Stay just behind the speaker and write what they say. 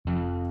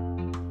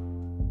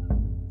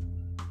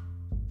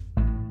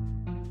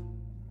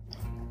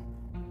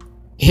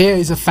Here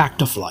is a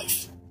fact of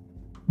life.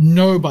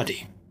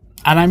 Nobody,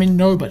 and I mean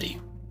nobody,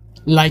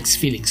 likes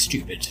feeling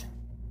stupid.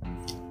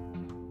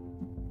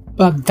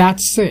 But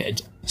that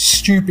said,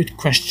 stupid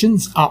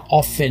questions are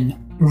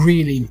often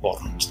really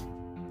important.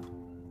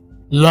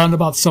 Learn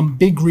about some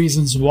big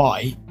reasons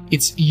why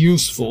it's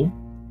useful,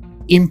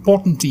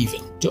 important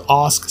even, to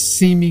ask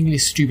seemingly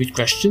stupid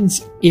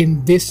questions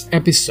in this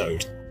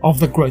episode of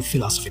the Growth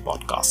Philosophy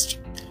Podcast.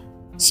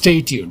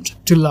 Stay tuned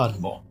to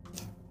learn more.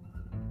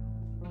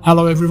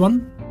 Hello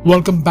everyone,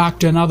 welcome back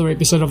to another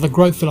episode of the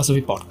Growth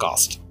Philosophy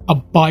Podcast, a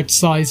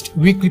bite-sized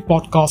weekly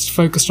podcast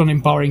focused on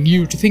empowering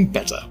you to think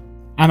better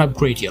and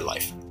upgrade your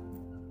life.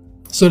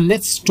 So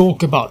let's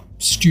talk about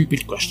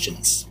stupid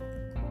questions.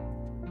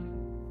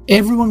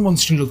 Everyone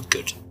wants to look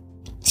good,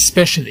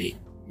 especially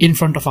in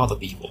front of other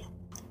people.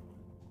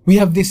 We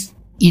have this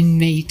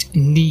innate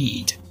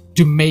need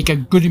to make a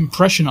good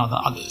impression on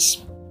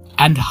others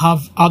and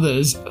have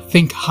others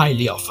think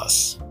highly of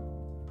us.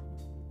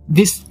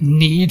 This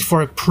need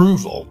for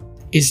approval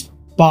is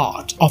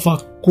part of our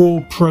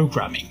core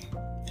programming,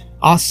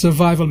 our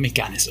survival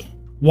mechanism,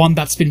 one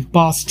that's been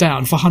passed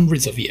down for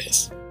hundreds of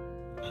years.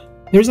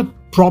 There is a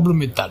problem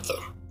with that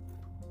though.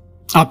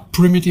 Our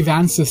primitive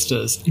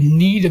ancestors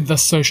needed the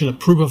social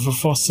approval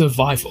for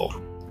survival.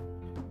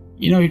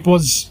 It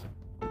was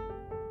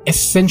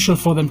essential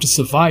for them to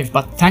survive,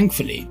 but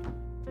thankfully,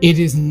 it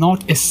is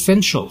not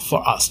essential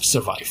for us to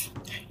survive.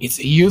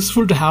 It's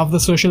useful to have the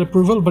social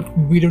approval, but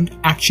we don't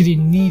actually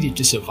need it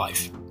to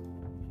survive.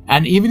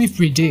 And even if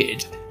we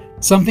did,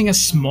 something as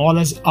small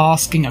as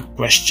asking a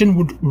question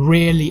would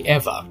rarely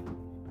ever,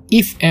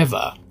 if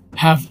ever,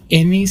 have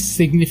any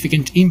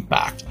significant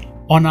impact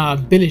on our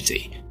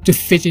ability to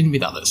fit in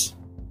with others.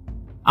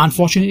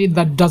 Unfortunately,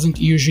 that doesn't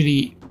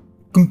usually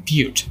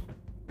compute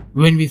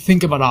when we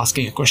think about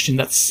asking a question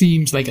that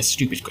seems like a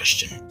stupid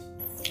question.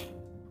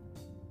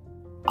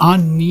 Our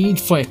need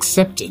for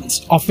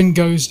acceptance often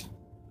goes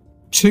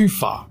too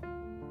far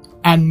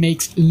and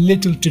makes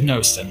little to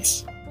no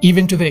sense,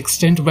 even to the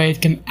extent where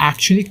it can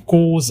actually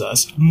cause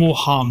us more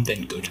harm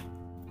than good.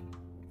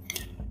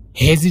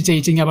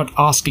 Hesitating about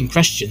asking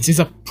questions is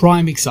a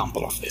prime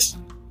example of this.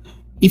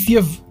 If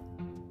you've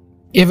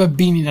ever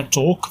been in a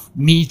talk,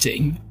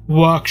 meeting,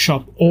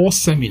 workshop, or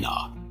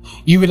seminar,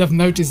 you will have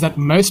noticed that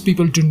most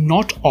people do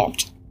not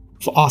opt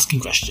for asking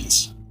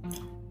questions.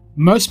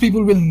 Most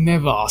people will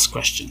never ask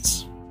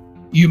questions.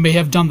 You may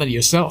have done that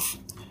yourself.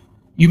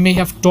 You may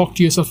have talked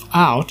yourself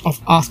out of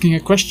asking a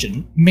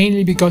question,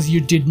 mainly because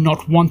you did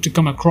not want to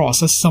come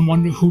across as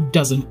someone who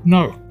doesn't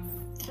know.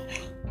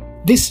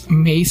 This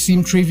may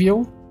seem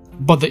trivial,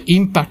 but the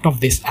impact of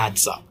this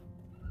adds up.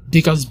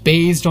 Because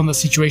based on the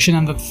situation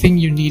and the thing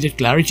you needed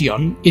clarity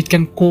on, it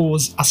can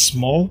cause a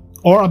small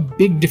or a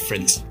big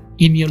difference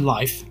in your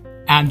life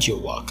and your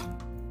work.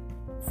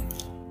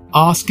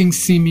 Asking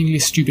seemingly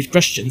stupid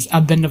questions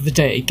at the end of the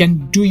day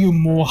can do you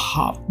more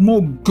harm,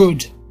 more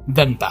good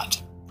than bad.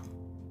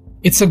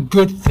 It's a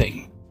good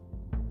thing.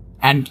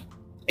 And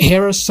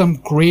here are some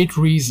great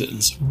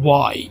reasons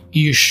why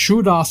you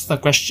should ask the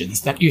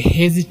questions that you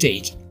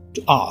hesitate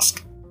to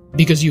ask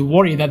because you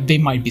worry that they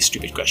might be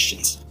stupid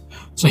questions.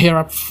 So here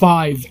are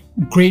 5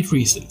 great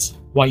reasons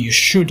why you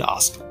should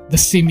ask the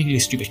seemingly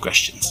stupid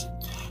questions.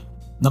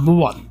 Number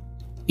 1,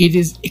 it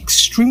is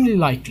extremely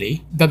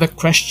likely that the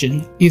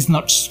question is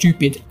not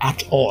stupid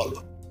at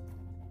all.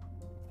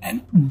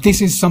 And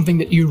this is something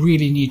that you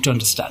really need to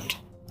understand.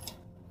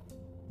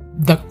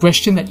 The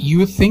question that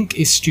you think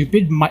is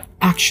stupid might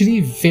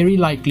actually very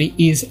likely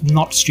is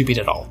not stupid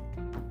at all.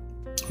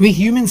 We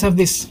humans have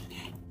this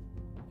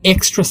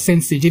extra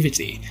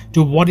sensitivity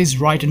to what is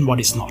right and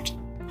what is not,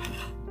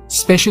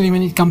 especially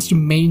when it comes to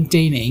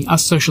maintaining a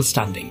social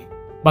standing.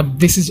 But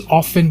this is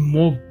often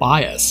more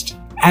biased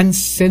and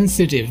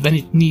sensitive than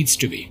it needs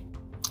to be,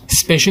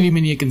 especially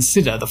when you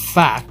consider the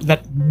fact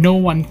that no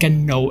one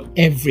can know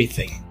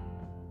everything.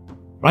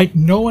 Right?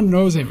 No one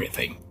knows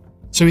everything.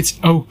 So it's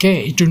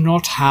okay to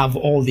not have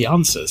all the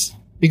answers,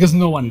 because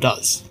no one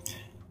does.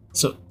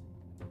 So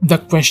the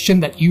question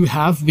that you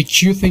have,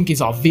 which you think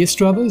is obvious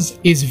to others,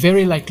 is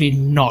very likely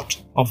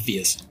not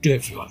obvious to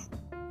everyone.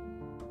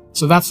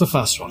 So that's the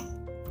first one.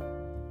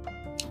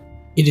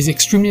 It is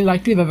extremely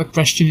likely that the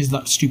question is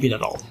not stupid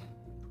at all.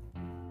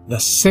 The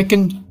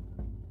second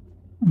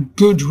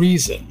good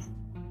reason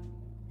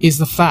is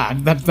the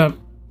fact that the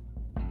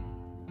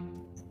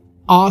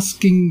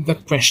asking the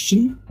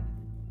question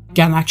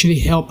can actually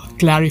help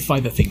clarify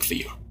the thing for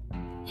you.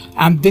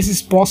 And this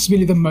is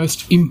possibly the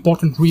most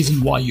important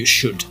reason why you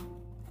should.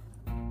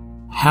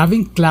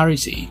 Having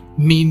clarity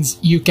means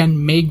you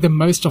can make the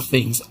most of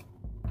things,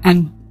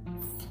 and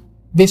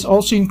this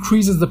also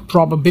increases the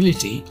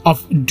probability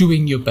of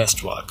doing your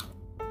best work,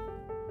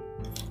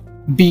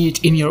 be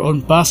it in your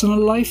own personal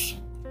life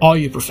or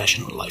your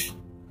professional life.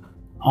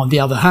 On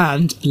the other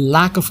hand,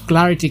 lack of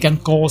clarity can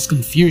cause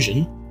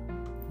confusion,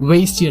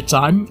 waste your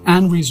time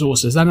and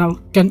resources,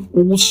 and can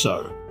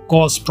also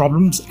cause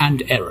problems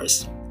and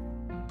errors.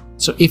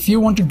 So if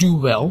you want to do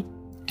well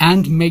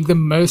and make the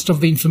most of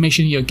the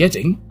information you're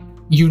getting,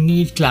 you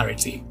need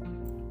clarity.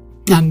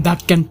 And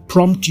that can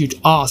prompt you to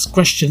ask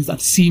questions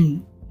that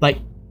seem like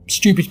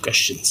stupid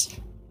questions.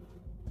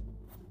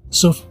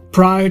 So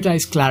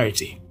prioritize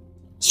clarity.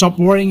 Stop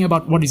worrying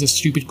about what is a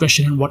stupid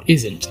question and what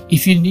isn't.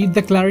 If you need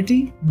the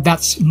clarity,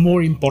 that's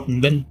more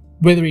important than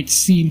whether it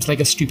seems like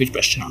a stupid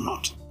question or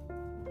not.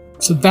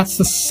 So that's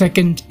the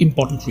second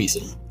important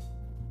reason.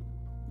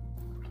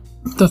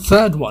 The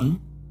third one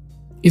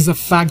is the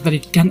fact that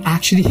it can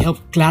actually help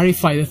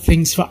clarify the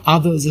things for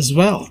others as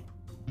well.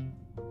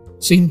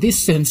 So in this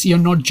sense, you're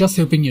not just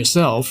helping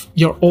yourself,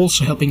 you're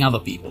also helping other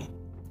people.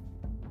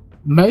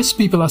 Most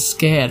people are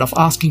scared of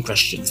asking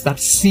questions that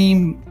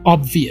seem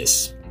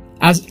obvious,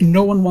 as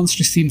no one wants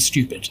to seem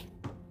stupid.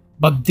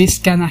 But this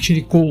can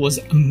actually cause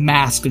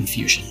mass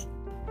confusion.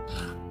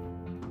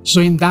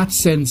 So in that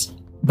sense,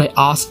 by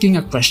asking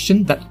a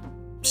question that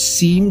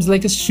seems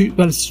like a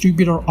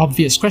stupid or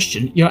obvious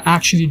question, you're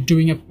actually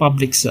doing a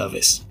public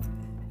service.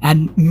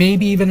 And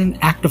maybe even an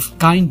act of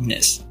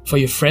kindness for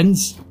your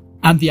friends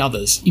and the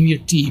others in your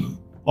team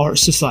or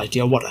society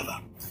or whatever.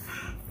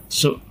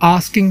 So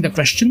asking the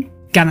question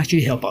can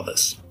actually help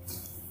others.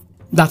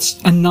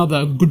 That's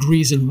another good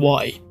reason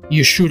why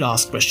you should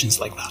ask questions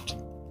like that.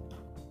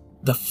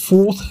 The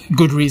fourth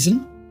good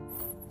reason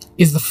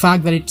is the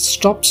fact that it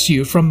stops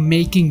you from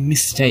making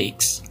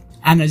mistakes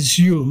and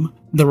assume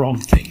the wrong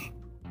thing.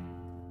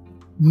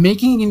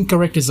 Making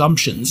incorrect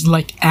assumptions,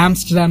 like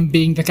Amsterdam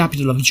being the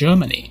capital of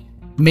Germany,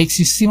 makes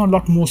you seem a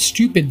lot more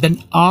stupid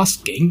than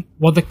asking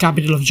what the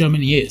capital of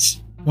Germany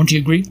is. Won't you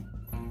agree?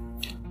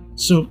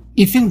 So,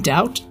 if in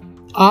doubt,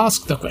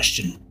 ask the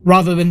question,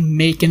 rather than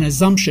make an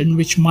assumption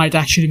which might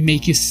actually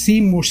make you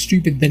seem more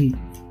stupid than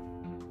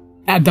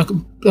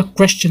the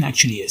question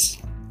actually is.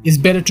 It's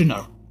better to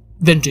know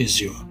than to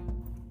assume.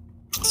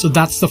 So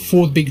that's the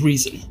fourth big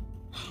reason.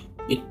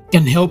 It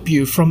can help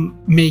you from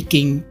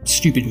making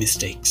stupid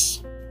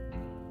mistakes.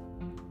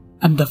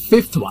 And the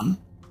fifth one,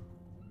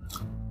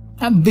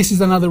 and this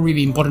is another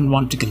really important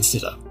one to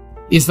consider,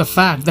 is the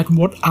fact that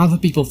what other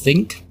people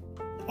think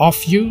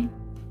of you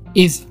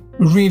is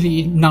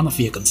really none of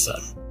your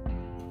concern.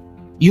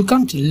 You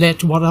can't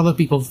let what other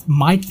people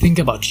might think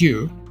about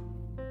you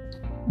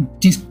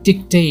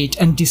dictate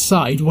and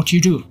decide what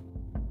you do,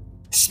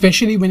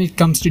 especially when it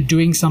comes to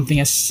doing something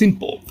as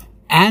simple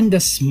and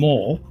as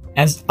small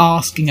as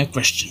asking a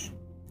question.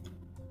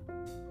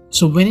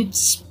 So when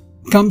it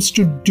comes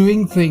to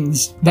doing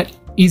things that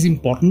is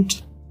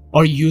important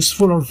or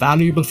useful or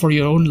valuable for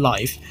your own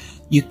life,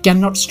 you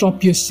cannot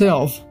stop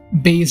yourself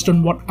based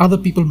on what other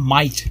people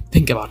might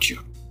think about you.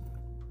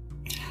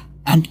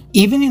 And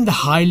even in the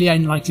highly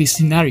unlikely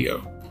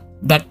scenario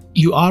that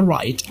you are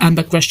right and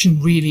the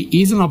question really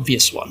is an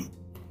obvious one,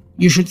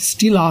 you should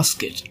still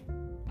ask it,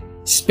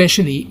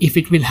 especially if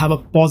it will have a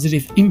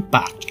positive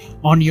impact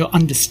on your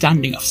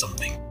understanding of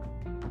something.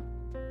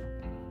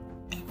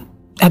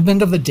 At the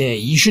end of the day,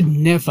 you should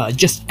never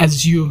just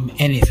assume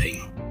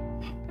anything.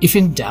 If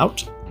in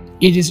doubt,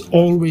 it is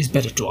always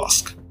better to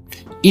ask,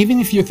 even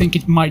if you think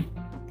it might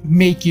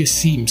make you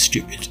seem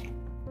stupid.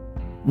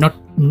 Not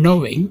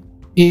knowing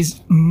is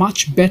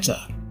much better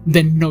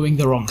than knowing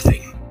the wrong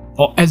thing,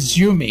 or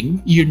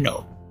assuming you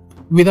know,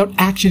 without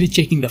actually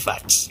checking the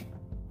facts.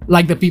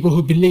 Like the people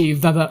who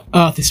believe that the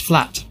earth is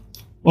flat,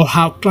 or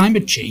how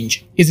climate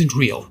change isn't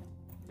real.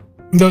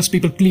 Those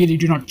people clearly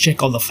do not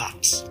check all the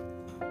facts.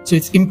 So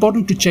it's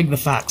important to check the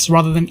facts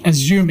rather than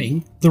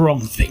assuming the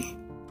wrong thing.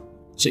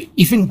 So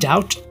if in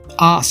doubt,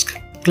 ask,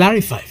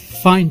 clarify,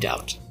 find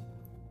out.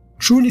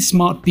 Truly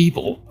smart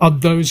people are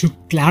those who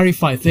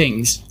clarify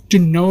things to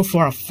know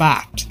for a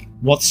fact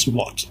what's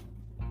what,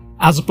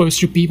 as opposed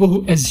to people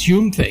who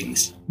assume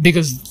things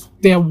because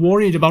they are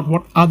worried about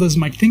what others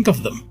might think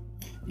of them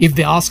if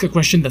they ask a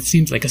question that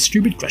seems like a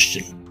stupid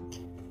question.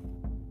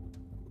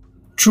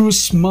 True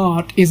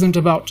smart isn't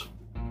about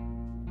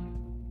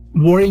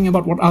worrying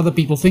about what other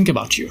people think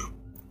about you.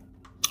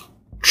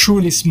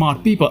 Truly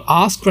smart people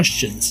ask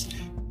questions,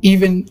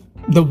 even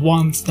the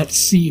ones that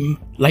seem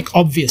like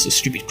obvious or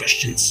stupid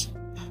questions,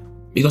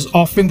 because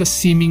often the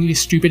seemingly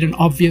stupid and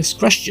obvious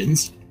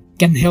questions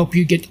can help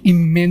you get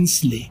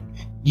immensely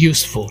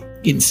useful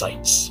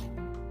insights.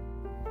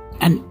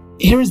 And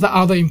here is the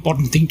other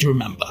important thing to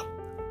remember.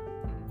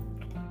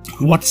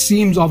 What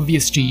seems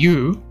obvious to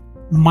you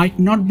might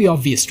not be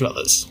obvious to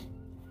others.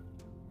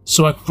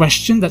 So a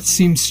question that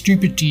seems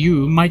stupid to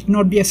you might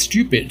not be as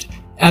stupid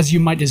as you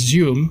might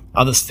assume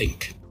others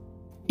think,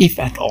 if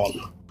at all.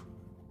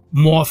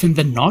 More often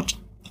than not,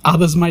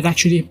 others might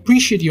actually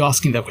appreciate you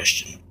asking the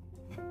question.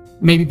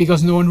 Maybe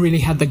because no one really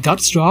had the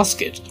guts to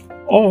ask it,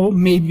 or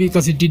maybe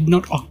because it did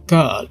not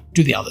occur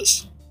to the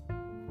others.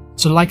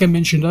 So like I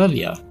mentioned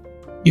earlier,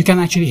 you can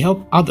actually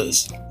help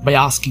others by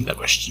asking the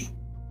question.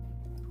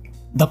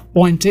 The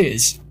point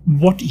is,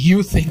 what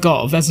you think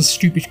of as a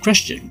stupid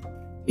question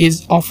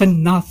is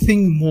often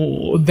nothing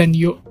more than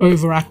your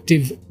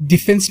overactive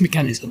defense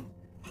mechanism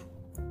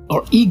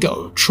or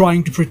ego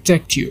trying to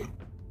protect you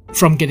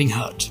from getting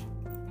hurt.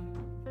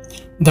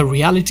 The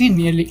reality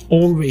nearly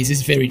always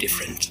is very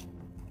different.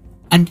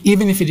 And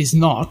even if it is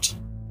not,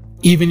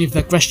 Even if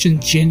the question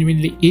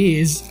genuinely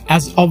is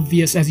as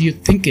obvious as you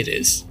think it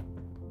is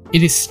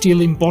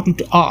still important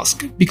to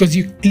ask because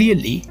you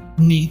clearly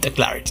need the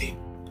clarity.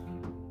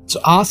 So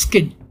ask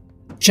it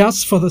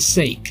just for the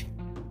sake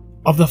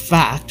of the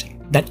fact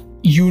that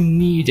you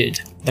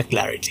needed the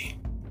clarity.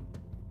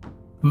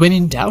 When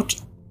in doubt,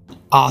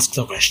 ask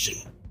the question.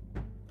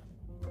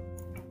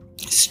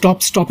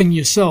 Stop stopping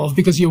yourself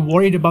because you're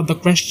worried about the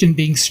question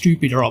being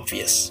stupid or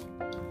obvious.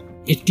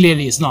 It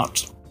clearly is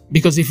not,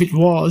 because if it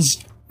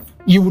was,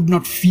 you would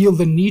not feel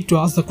the need to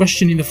ask the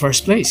question in the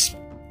first place.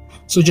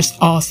 So just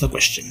ask the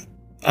question,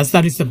 as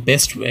that is the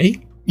best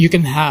way you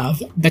can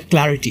have the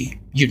clarity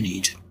you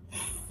need.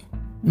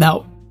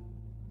 Now,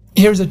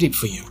 here's a tip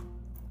for you.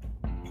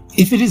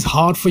 If it is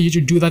hard for you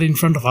to do that in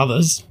front of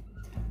others,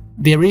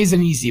 there is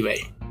an easy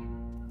way.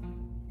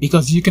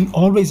 Because you can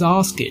always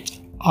ask it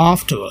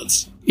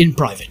afterwards in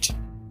private.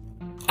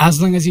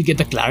 As long as you get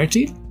the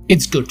clarity,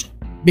 it's good,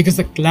 because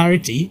the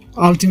clarity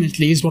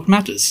ultimately is what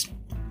matters.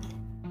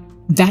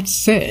 That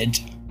said,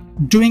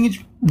 doing it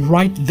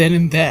right then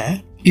and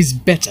there is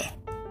better,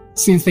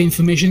 since the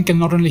information can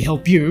not only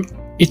help you,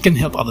 it can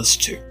help others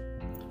too.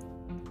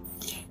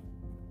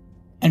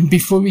 And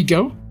before we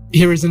go,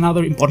 here is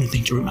another important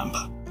thing to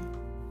remember.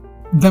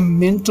 The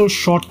mental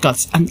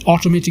shortcuts and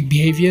automatic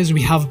behaviors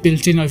we have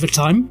built in over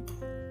time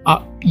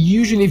are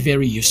usually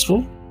very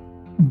useful,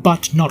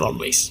 but not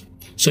always.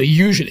 So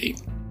usually,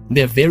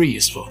 they're very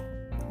useful,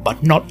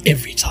 but not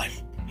every time.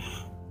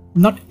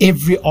 Not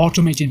every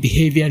automated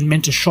behavior and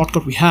mental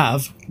shortcut we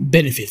have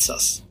benefits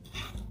us,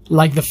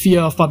 like the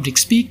fear of public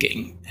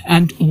speaking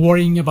and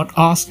worrying about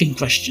asking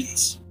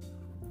questions.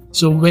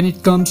 So when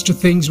it comes to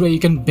things where you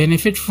can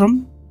benefit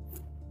from,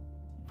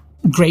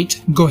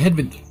 great, go ahead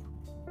with them.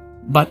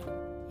 But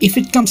if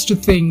it comes to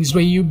things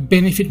where you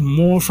benefit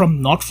more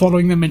from not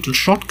following the mental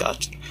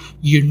shortcut,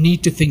 you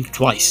need to think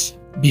twice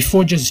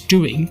before just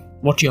doing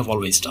what you have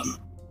always done.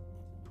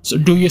 So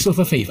do yourself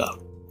a favor.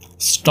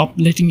 Stop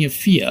letting your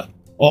fear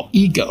or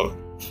ego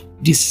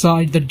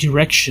decide the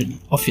direction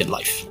of your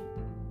life.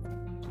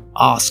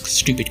 Ask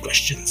stupid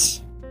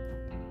questions.